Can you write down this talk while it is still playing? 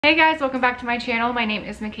Hey guys, welcome back to my channel. My name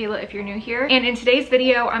is Mikayla if you're new here. And in today's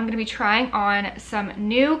video, I'm going to be trying on some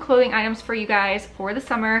new clothing items for you guys for the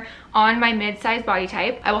summer on my mid-size body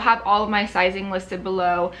type. I will have all of my sizing listed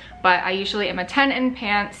below, but I usually am a 10 in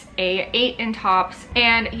pants, a 8 in tops,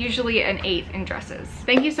 and usually an 8 in dresses.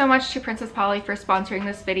 Thank you so much to Princess Polly for sponsoring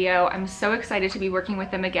this video. I'm so excited to be working with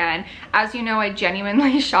them again. As you know, I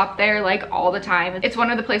genuinely shop there like all the time. It's one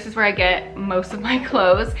of the places where I get most of my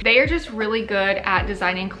clothes. They are just really good at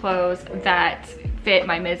designing clothes that fit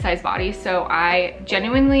my mid-sized body, so I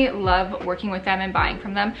genuinely love working with them and buying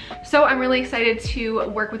from them. So I'm really excited to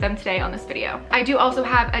work with them today on this video. I do also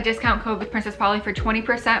have a discount code with Princess Polly for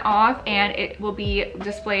 20% off, and it will be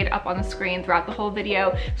displayed up on the screen throughout the whole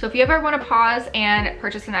video. So if you ever want to pause and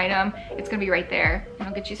purchase an item, it's gonna be right there and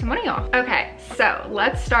I'll get you some money off. Okay, so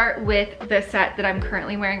let's start with the set that I'm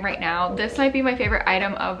currently wearing right now. This might be my favorite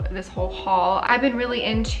item of this whole haul. I've been really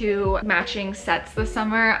into matching sets this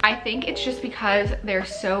summer. I think it's just because they're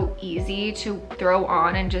so easy to throw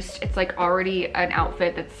on and just, it's like already an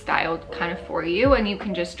outfit that's styled kind of for you, and you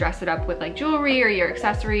can just dress it up with like jewelry or your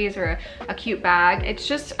accessories or a cute bag. It's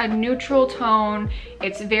just a neutral tone.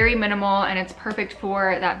 It's very minimal and it's perfect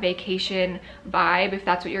for that vacation vibe if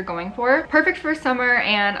that's what you're going for. Perfect for summer,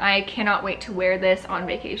 and I cannot wait to wear this on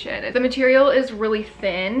vacation. The material is really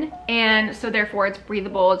thin, and so therefore it's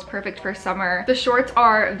breathable. It's perfect for summer. The shorts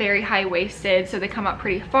are very high-waisted, so they come up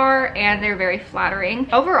pretty far and they're very flattering.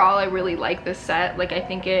 Overall, I really like this set. Like, I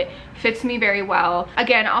think it fits me very well.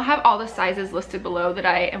 Again, I'll have all the sizes listed below that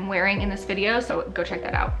I am wearing in this video, so go check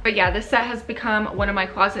that out. But yeah, this set has become one of my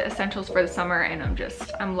closet essentials for the summer, and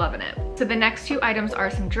I'm loving it. So the next two items are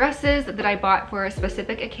some dresses that I bought for a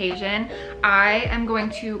specific occasion. I am going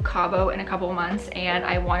to Cabo in a couple of months, and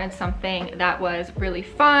I wanted something that was really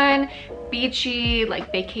fun, beachy, like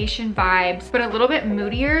vacation vibes, but a little bit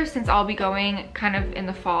moodier since I'll be going kind of in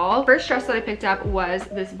the fall. First dress that I picked up was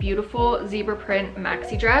this beautiful zebra print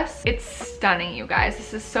maxi dress. It's stunning, you guys.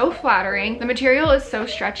 This is so flattering. The material is so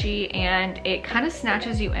stretchy and it kind of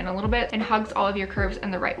snatches you in a little bit and hugs all of your curves in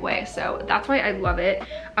the right way. So that's why I love it.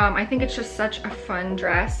 I think it's just such a fun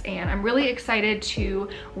dress, and I'm really excited to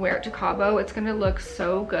wear it to Cabo. It's gonna look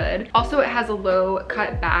so good. Also, it has a low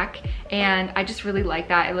cut back, and I just really like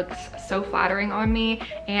that. It looks so flattering on me,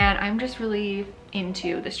 and I'm just really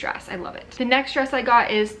into this dress. I love it. The next dress I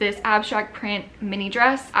got is this abstract print mini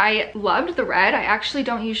dress. I loved the red. I actually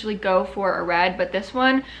don't usually go for a red, but this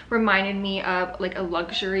one reminded me of like a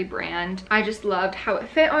luxury brand. I just loved how it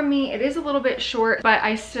fit on me. It is a little bit short, but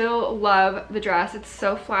I still love the dress. It's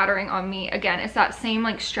so flattering on me. Again, it's that same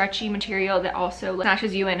like stretchy material that also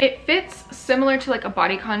snatches you in. It fits similar to like a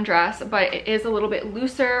bodycon dress, but it is a little bit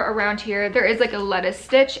looser around here. There is like a lettuce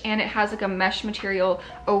stitch, and it has like a mesh material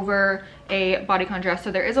over a bodycon dress, so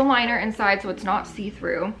there is a liner inside, so it's not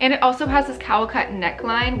see-through. And it also has this cowl cut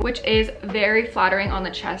neckline, which is very flattering on the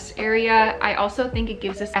chest area. I also think it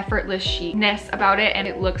gives this effortless chicness about it, and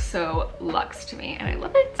it looks so luxe to me, and I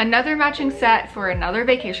love it. Another matching set for another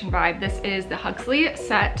vacation vibe. This is the Huxley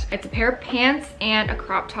set. It's a pair of pants and a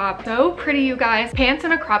crop top. So pretty, you guys. Pants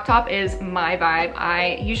and a crop top is my vibe.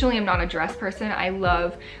 I usually am not a dress person. I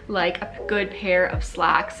love like a good pair of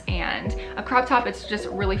slacks and a crop top. It's just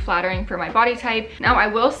really flattering for my body type. Now, I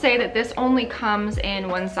will say that this only comes in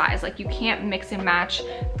one size. Like, you can't mix and match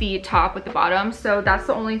the top with the bottom, so that's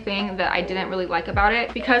the only thing that I didn't really like about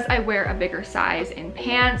it, because I wear a bigger size in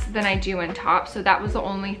pants than I do in tops, so that was the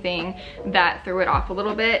only thing that threw it off a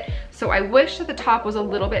little bit. So I wish that the top was a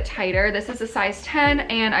little bit tighter. This is a size 10,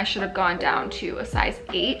 and I should have gone down to a size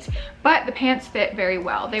 8, but the pants fit very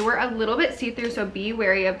well. They were a little bit see-through, so be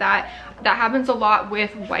wary of that. That happens a lot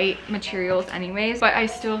with white materials anyways, but I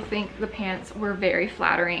still think the pants were very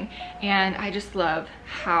flattering, and I just love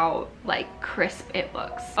how like crisp it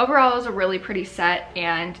looks. Overall, it was a really pretty set,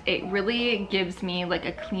 and it really gives me like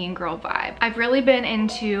a clean girl vibe. I've really been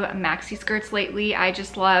into maxi skirts lately. I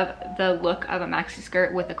just love the look of a maxi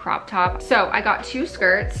skirt with a crop top. So I got two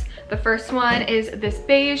skirts. The first one is this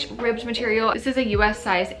beige ribbed material. This is a US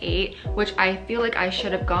size 8, which I feel like I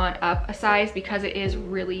should have gone up a size because it is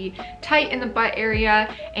really tight in the butt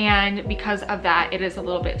area, and because of that, it is a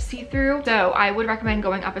little bit see-through. So I would recommend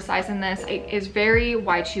going up a size in this. It is very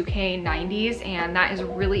Y2K 90s, and that is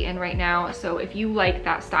really in right now. So if you like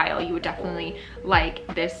that style, you would definitely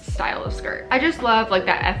like this style of skirt. I just love like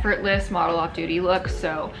that effortless model off-duty look,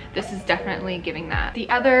 so this is definitely giving that. The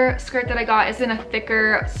other skirt that I got is in a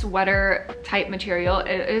thicker sweater type material.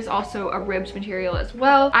 It is also a ribbed material as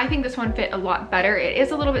well. I think this one fit a lot better. It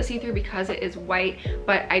is a little bit see-through because it is white,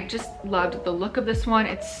 but I just loved the look of this one.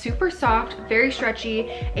 It's super soft, very stretchy,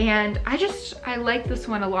 and I like this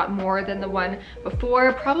one a lot more than the one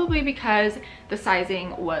before, probably because the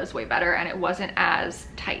sizing was way better and it wasn't as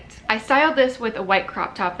tight. I styled this with a white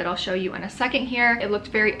crop top that I'll show you in a second here. It looked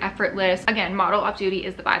very effortless. Again, model off duty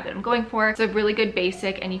is the vibe that I'm going for. It's a really good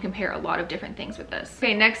basic and you can pair a lot of different things with this.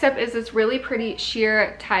 Okay, next up is this really pretty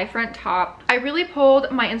sheer tie front top. I really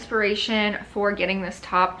pulled my inspiration for getting this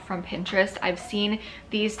top from Pinterest. I've seen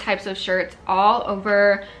these types of shirts all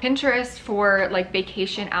over Pinterest for like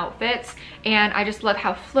vacation outfits, and I just love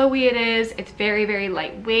how flowy it is. It's very, very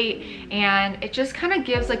lightweight, and it just kind of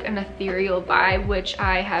gives like an ethereal vibe, which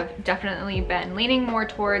I have definitely been leaning more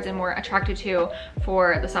towards and more attracted to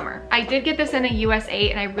for the summer. I did get this in a US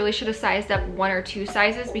 8, and I really should have sized up 1 or 2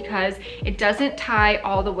 sizes because it doesn't tie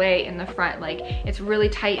all the way in the front. Like, it's really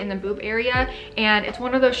tight in the boob area, and it's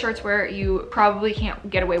one of those shirts where you probably can't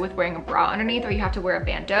get away with wearing a bra underneath, or you have to wear a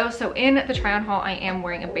bandeau. So in the try on haul, I am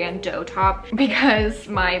wearing a bandeau top because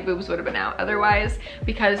my boobs would have been out otherwise,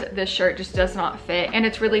 because this shirt just does not fit and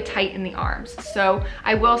it's really tight in the arms. So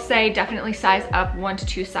I will say definitely size up 1 to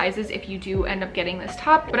 2 sizes if you do end up getting this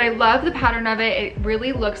top. But I love the pattern of it. It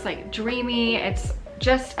really looks like dreamy. It's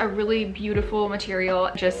just a really beautiful material.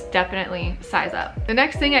 Just definitely size up. The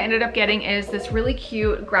next thing I ended up getting is this really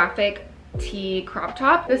cute graphic tee crop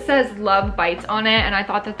top. This says Love Bites on it, and I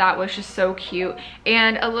thought that that was just so cute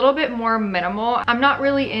and a little bit more minimal. I'm not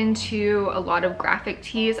really into a lot of graphic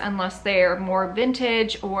tees unless they're more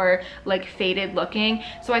vintage or like faded looking,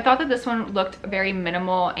 so I thought that this one looked very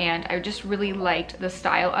minimal and I just really liked the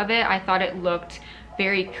style of it. I thought it looked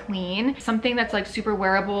very clean, something that's like super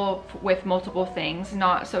wearable with multiple things,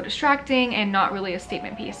 not so distracting and not really a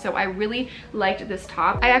statement piece. So I really liked this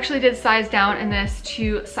top. I actually did size down in this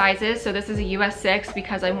 2 sizes, so this is a US 6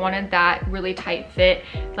 because I wanted that really tight fit,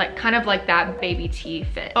 like kind of like that baby tee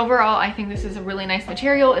fit. Overall, I think this is a really nice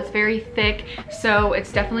material. It's very thick, so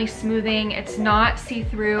it's definitely smoothing. It's not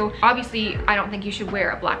see-through. Obviously, I don't think you should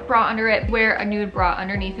wear a black bra under it. Wear a nude bra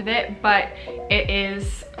underneath of it, but it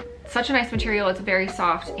is such a nice material. It's very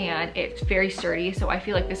soft and it's very sturdy, so I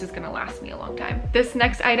feel like this is gonna last me a long time. This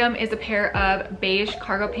next item is a pair of beige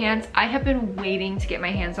cargo pants. I have been waiting to get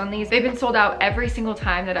my hands on these. They've been sold out every single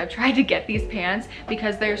time that I've tried to get these pants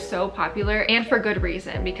because they're so popular, and for good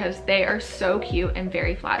reason, because they are so cute and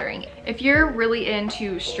very flattering. If you're really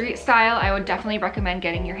into street style, I would definitely recommend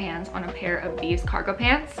getting your hands on a pair of these cargo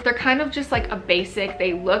pants. They're kind of just like a basic.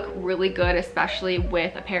 They look really good, especially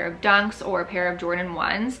with a pair of Dunks or a pair of Jordan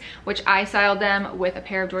 1s, which I styled them with a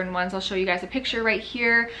pair of Jordan 1s. I'll show you guys a picture right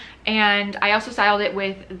here. And I also styled it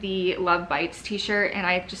with the Love Bites t-shirt, and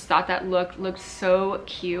I just thought that looked so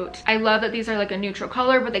cute. I love that these are like a neutral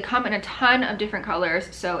color, but they come in a ton of different colors.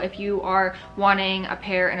 So if you are wanting a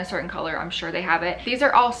pair in a certain color, I'm sure they have it. These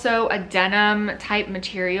are also a denim type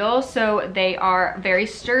material, so they are very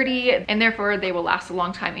sturdy and therefore they will last a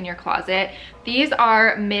long time in your closet. These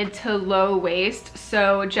are mid to low waist,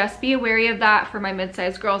 so just be wary of that for my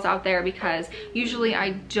mid-sized girls out there, because usually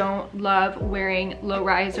I don't love wearing low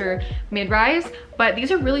rise or mid-rise, but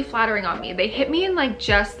these are really flattering on me. They hit me in like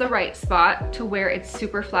just the right spot to where it's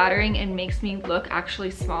super flattering and makes me look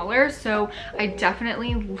actually smaller. So I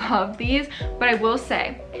definitely love these, but I will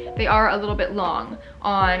say they are a little bit long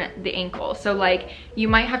on the ankle. So like you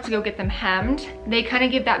might have to go get them hemmed. They kind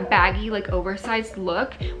of give that baggy, like oversized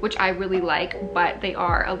look, which I really like, but they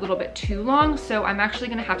are a little bit too long. So I'm actually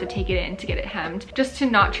gonna have to take it in to get it hemmed just to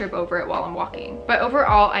not trip over it while I'm walking. But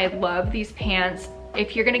overall, I love these pants.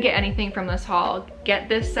 If you're gonna get anything from this haul, get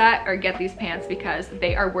this set or get these pants because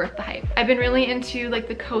they are worth the hype. I've been really into like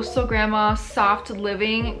the coastal grandma, soft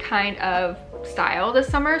living kind of style this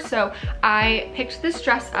summer, so I picked this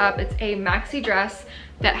dress up. It's a maxi dress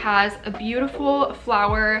that has a beautiful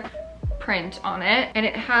flower print on it, and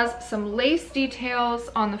it has some lace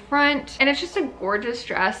details on the front, and it's just a gorgeous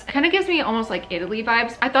dress. It kind of gives me almost like Italy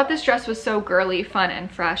vibes. I thought this dress was so girly, fun,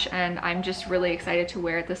 and fresh, and I'm just really excited to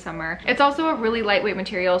wear it this summer. It's also a really lightweight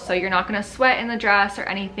material, so you're not gonna sweat in the dress or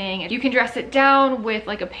anything. You can dress it down with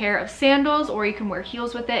like a pair of sandals, or you can wear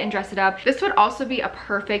heels with it and dress it up. This would also be a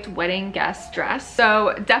perfect wedding guest dress,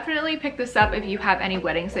 so definitely pick this up if you have any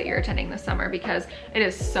weddings that you're attending this summer because it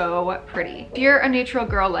is so pretty. If you're a neutral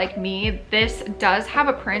girl like me, this does have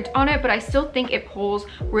a print on it, but I still think it pulls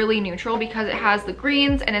really neutral because it has the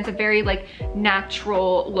greens and it's a very like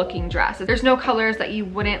natural looking dress. There's no colors that you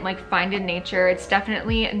wouldn't like find in nature. It's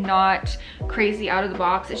definitely not crazy out of the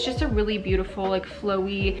box. It's just a really beautiful, like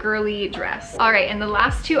flowy, girly dress. All right, and the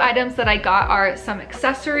last two items that I got are some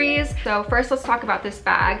accessories. So first, let's talk about this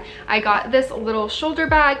bag. I got this little shoulder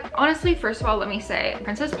bag. Honestly, first of all, let me say,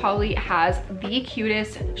 Princess Polly has the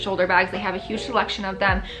cutest shoulder bags. They have a huge selection of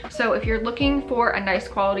them. So if you're looking for a nice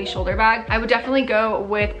quality shoulder bag, I would definitely go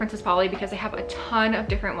with Princess Polly because they have a ton of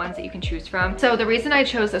different ones that you can choose from. So the reason I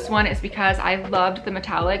chose this one is because I loved the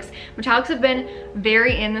metallics. Metallics have been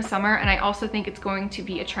very in the summer, and I also think it's going to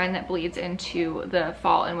be a trend that bleeds into the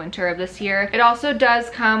fall and winter of this year. It also does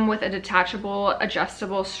come with a detachable,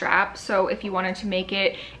 adjustable strap. So if you wanted to make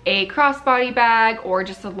it a crossbody bag or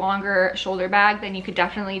just a longer shoulder bag, then you could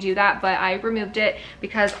definitely do that. But I removed it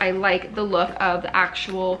because I like the look of the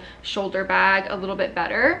actual shoulder bag a little bit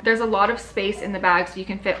better. There's a lot of space in the bag, so you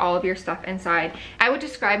can fit all of your stuff inside. I would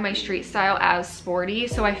describe my street style as sporty,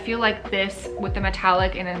 so I feel like this with the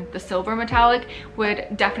metallic and then the silver metallic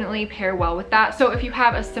would definitely pair well with that. So if you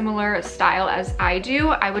have a similar style as I do,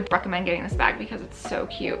 I would recommend getting this bag because it's so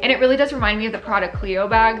cute. And it really does remind me of the Prada Clio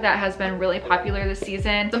bag that has been really popular this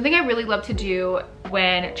season. Something I really love to do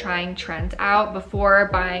when trying trends out before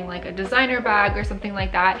buying like a designer bag or something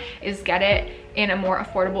like that is get it in a more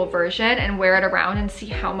affordable version and wear it around and see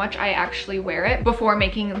how much I actually wear it before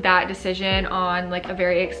making that decision on like a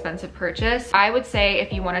very expensive purchase. I would say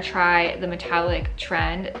if you want to try the metallic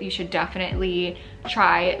trend, you should definitely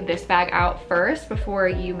try this bag out first before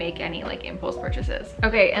you make any like impulse purchases.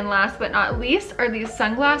 Okay, and last but not least are these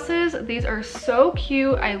sunglasses. These are so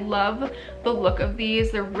cute. I love the look of these.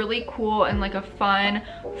 They're really cool and like a fun,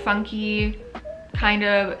 funky kind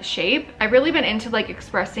of shape. I've really been into like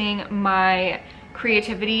expressing my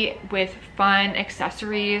creativity with fun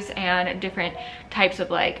accessories and different types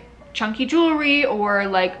of like chunky jewelry or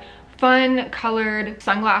like fun colored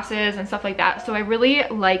sunglasses and stuff like that. So I really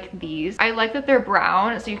like these. I like that they're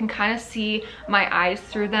brown, so you can kind of see my eyes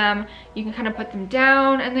through them. You can kind of put them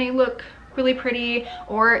down and they look really pretty,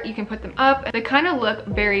 or you can put them up. They kind of look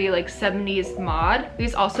very like 70s mod.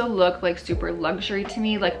 These also look like super luxury to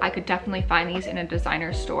me. Like I could definitely find these in a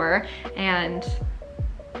designer store and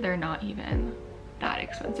they're not even that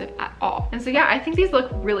expensive at all. And so yeah, I think these look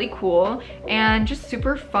really cool and just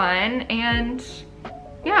super fun and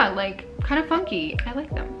yeah, like kind of funky. I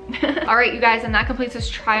like them. All right, you guys, and that completes this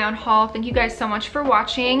try on haul. Thank you guys so much for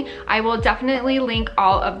watching. I will definitely link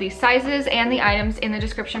all of these sizes and the items in the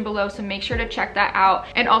description below, so make sure to check that out.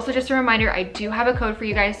 And also just a reminder, I do have a code for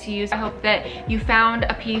you guys to use. I hope that you found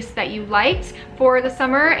a piece that you liked for the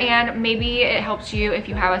summer and maybe it helps you if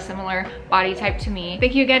you have a similar body type to me.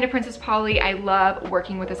 Thank you again to Princess Polly. I love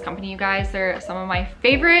working with this company, you guys. They're some of my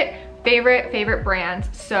favorite brands,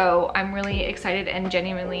 so I'm really excited and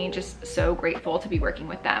genuinely just so grateful to be working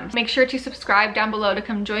with them. Make sure to subscribe down below to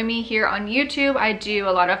come join me here on YouTube. I do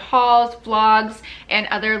a lot of hauls, vlogs, and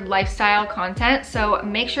other lifestyle content, so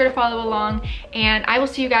make sure to follow along, and I will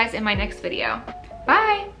see you guys in my next video.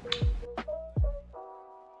 Bye!